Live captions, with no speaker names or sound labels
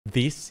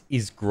This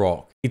is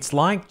Groq. It's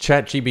like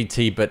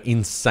ChatGPT but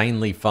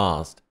insanely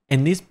fast.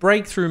 And this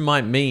breakthrough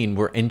might mean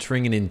we're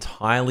entering an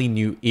entirely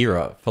new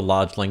era for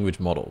large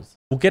language models.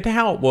 We'll get to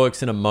how it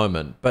works in a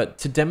moment, but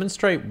to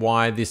demonstrate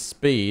why this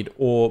speed,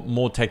 or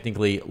more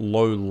technically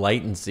low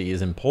latency,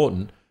 is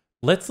important,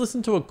 let's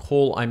listen to a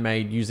call I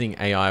made using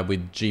AI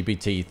with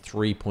GPT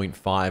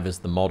 3.5 as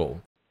the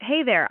model.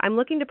 Hey there, I'm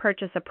looking to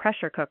purchase a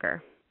pressure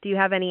cooker. Do you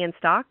have any in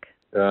stock?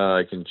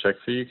 I can check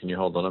for you. Can you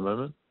hold on a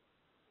moment?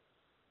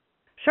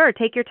 Sure,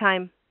 take your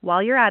time.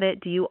 While you're at it,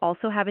 do you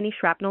also have any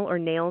shrapnel or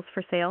nails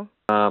for sale?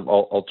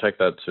 I'll check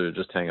that too.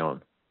 Just hang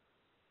on.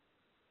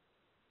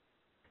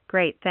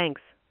 Great, thanks.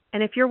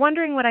 And if you're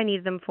wondering what I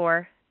need them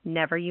for,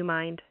 never you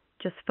mind.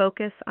 Just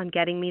focus on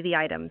getting me the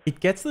items. It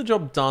gets the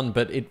job done,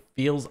 but it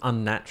feels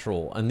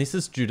unnatural. And this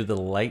is due to the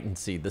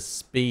latency, the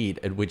speed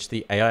at which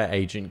the AI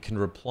agent can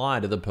reply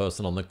to the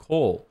person on the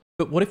call.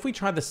 But what if we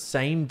try the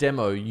same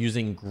demo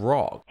using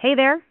Groq? Hey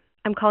there,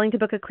 I'm calling to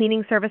book a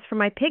cleaning service for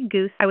my pig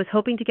goose. I was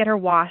hoping to get her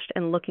washed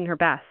and looking her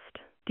best.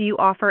 Do you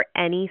offer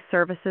any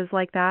services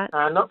like that?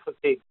 Not for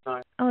pigs,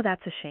 no. Oh,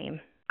 that's a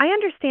shame. I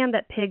understand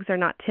that pigs are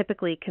not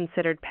typically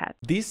considered pets.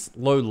 This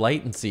low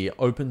latency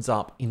opens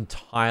up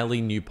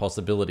entirely new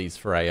possibilities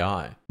for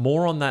AI.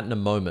 More on that in a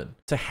moment.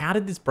 So how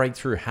did this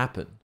breakthrough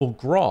happen? Well,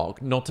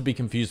 Groq, not to be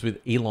confused with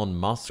Elon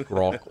Musk's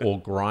Groq or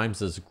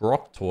Grimes's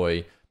Groq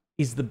toy,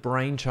 is the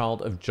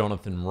brainchild of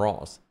Jonathan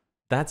Ross.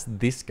 That's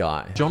this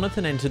guy.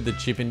 Jonathan entered the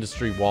chip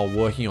industry while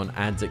working on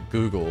ads at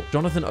Google.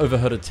 Jonathan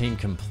overheard a team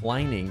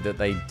complaining that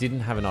they didn't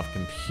have enough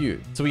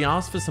compute. So he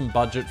asked for some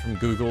budget from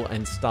Google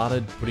and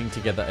started putting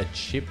together a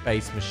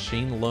chip-based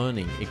machine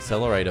learning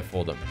accelerator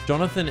for them.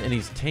 Jonathan and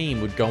his team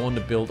would go on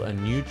to build a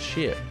new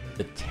chip,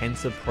 the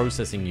Tensor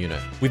Processing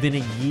Unit. Within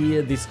a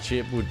year, this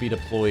chip would be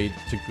deployed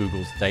to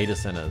Google's data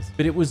centers.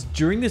 But it was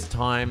during this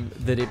time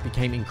that it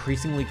became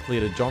increasingly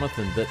clear to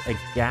Jonathan that a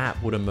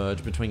gap would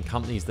emerge between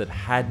companies that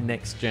had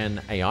next-gen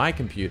AI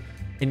compute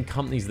and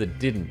companies that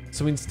didn't.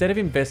 So instead of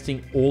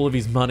investing all of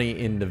his money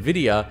in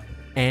NVIDIA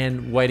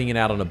and waiting it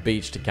out on a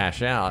beach to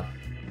cash out,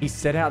 he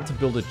set out to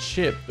build a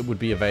chip that would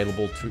be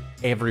available to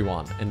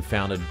everyone and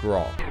founded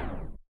Groq.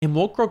 And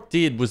what Groq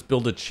did was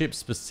build a chip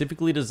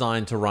specifically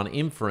designed to run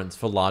inference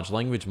for large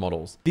language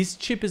models. This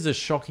chip is a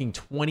shocking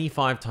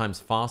 25 times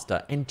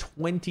faster and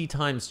 20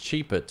 times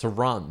cheaper to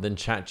run than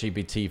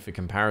ChatGPT for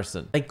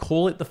comparison. They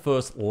call it the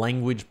first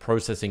language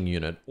processing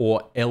unit,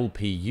 or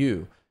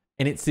LPU,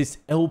 and it's this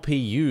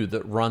LPU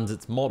that runs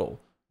its model,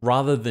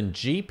 rather than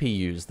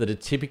GPUs that are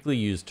typically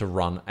used to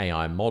run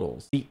AI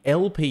models. The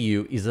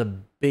LPU is a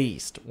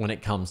beast when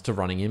it comes to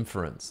running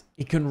inference.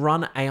 It can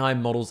run AI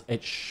models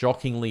at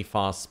shockingly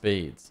fast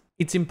speeds.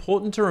 It's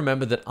important to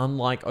remember that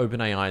unlike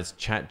OpenAI's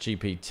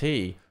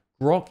ChatGPT,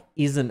 Groq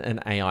isn't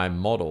an AI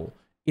model.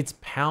 Its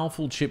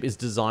powerful chip is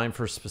designed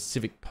for a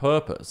specific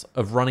purpose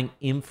of running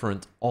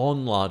inference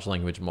on large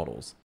language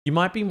models. You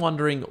might be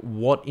wondering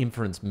what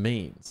inference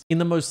means. In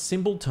the most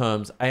simple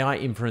terms, AI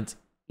inference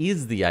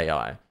is the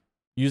AI,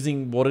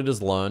 using what it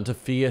has learned to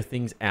figure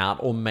things out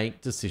or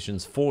make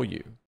decisions for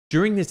you.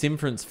 During this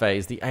inference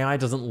phase, the AI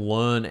doesn't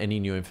learn any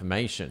new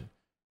information.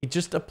 It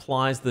just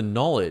applies the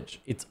knowledge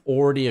it's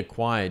already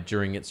acquired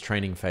during its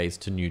training phase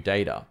to new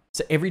data.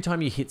 So every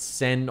time you hit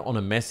send on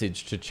a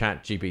message to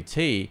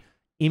ChatGPT,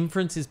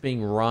 inference is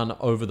being run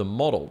over the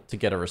model to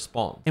get a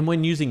response. And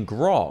when using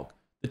Groq,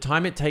 the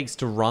time it takes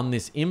to run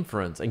this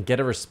inference and get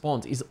a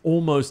response is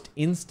almost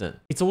instant.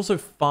 It's also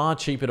far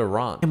cheaper to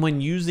run. And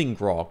when using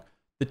Groq,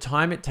 the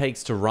time it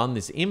takes to run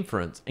this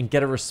inference and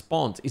get a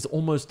response is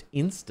almost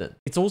instant.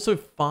 It's also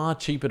far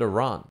cheaper to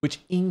run,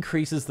 which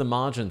increases the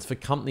margins for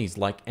companies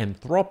like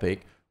Anthropic,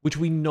 which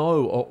we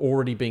know are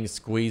already being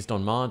squeezed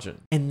on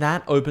margin. And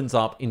that opens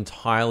up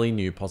entirely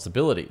new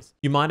possibilities.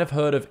 You might have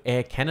heard of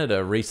Air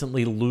Canada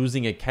recently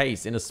losing a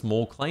case in a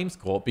small claims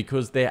court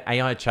because their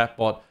AI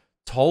chatbot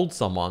told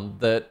someone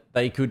that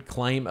they could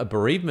claim a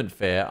bereavement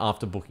fare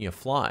after booking a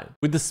flight.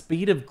 With the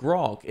speed of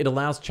Groq, it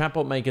allows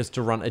chatbot makers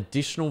to run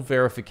additional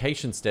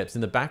verification steps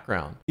in the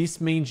background.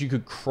 This means you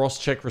could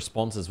cross-check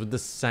responses with the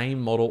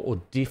same model or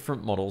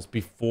different models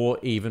before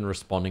even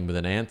responding with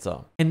an answer.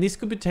 And this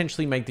could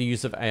potentially make the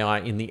use of AI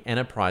in the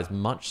enterprise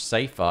much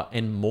safer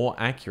and more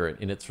accurate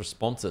in its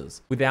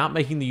responses, without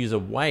making the user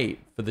wait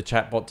for the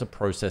chatbot to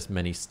process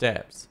many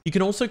steps. You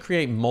can also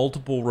create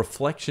multiple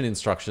reflection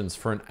instructions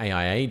for an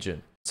AI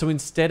agent. So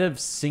instead of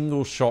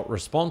single shot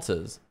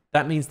responses,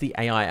 that means the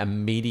AI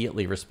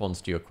immediately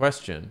responds to your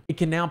question. It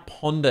can now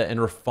ponder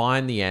and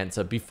refine the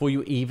answer before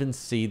you even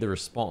see the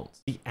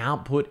response. The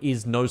output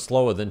is no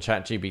slower than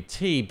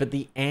ChatGPT, but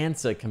the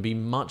answer can be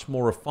much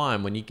more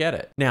refined when you get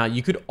it. Now,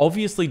 you could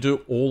obviously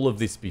do all of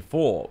this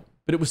before,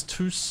 but it was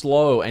too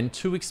slow and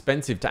too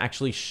expensive to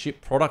actually ship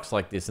products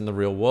like this in the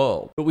real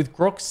world. But with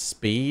Groq's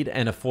speed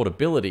and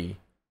affordability,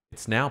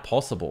 it's now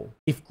possible.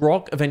 If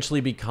Groq eventually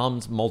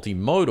becomes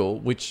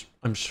multimodal, which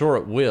I'm sure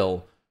it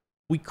will,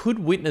 We could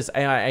witness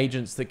AI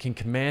agents that can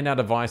command our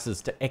devices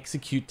to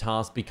execute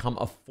tasks become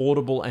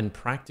affordable and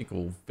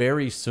practical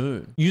very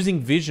soon. Using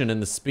vision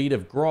and the speed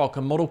of Groq,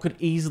 a model could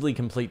easily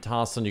complete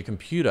tasks on your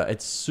computer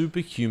at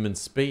superhuman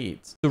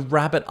speeds. The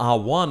Rabbit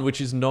R1,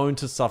 which is known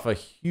to suffer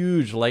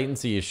huge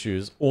latency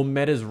issues, or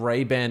Meta's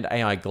Ray-Ban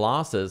AI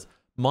glasses,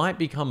 might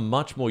become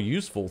much more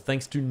useful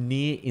thanks to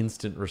near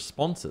instant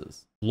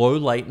responses. Low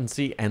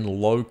latency and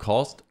low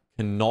cost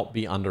cannot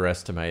be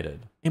underestimated.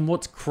 And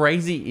what's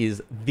crazy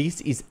is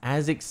this is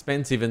as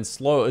expensive and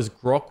slow as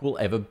Groq will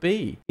ever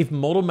be. If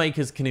model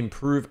makers can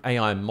improve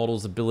AI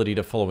models' ability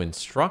to follow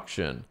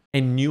instruction,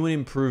 and new and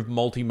improved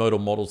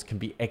multimodal models can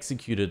be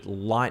executed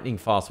lightning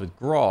fast with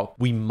Groq,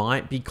 we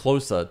might be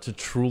closer to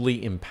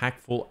truly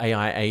impactful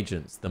AI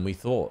agents than we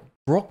thought.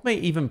 Groq may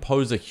even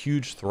pose a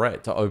huge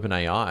threat to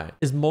OpenAI.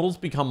 As models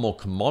become more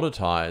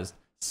commoditized,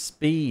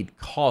 speed,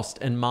 cost,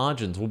 and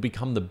margins will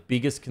become the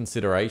biggest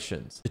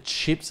considerations. The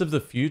chips of the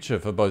future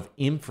for both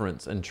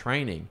inference and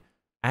training,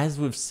 as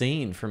we've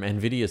seen from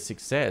NVIDIA's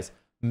success,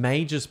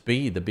 may just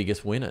be the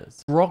biggest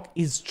winners. Groq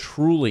is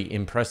truly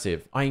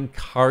impressive. I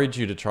encourage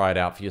you to try it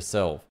out for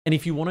yourself. And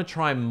if you want to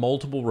try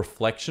multiple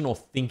reflection or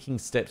thinking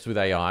steps with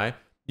AI,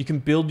 you can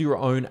build your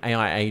own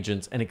AI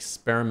agents and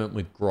experiment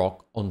with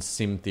Groq on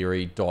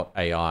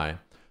simtheory.ai.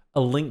 A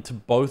link to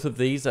both of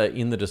these are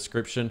in the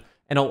description,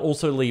 and I'll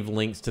also leave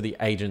links to the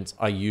agents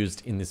I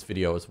used in this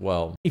video as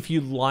well. If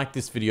you like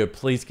this video,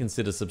 please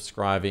consider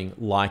subscribing,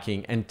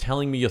 liking, and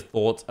telling me your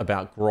thoughts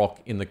about Groq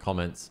in the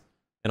comments.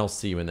 And I'll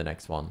see you in the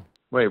next one.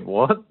 Wait,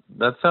 what?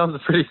 That sounds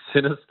pretty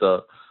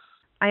sinister.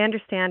 I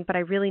understand, but I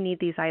really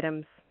need these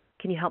items.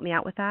 Can you help me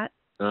out with that?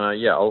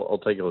 Yeah, I'll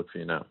take a look for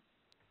you now.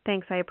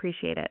 Thanks, I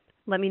appreciate it.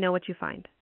 Let me know what you find.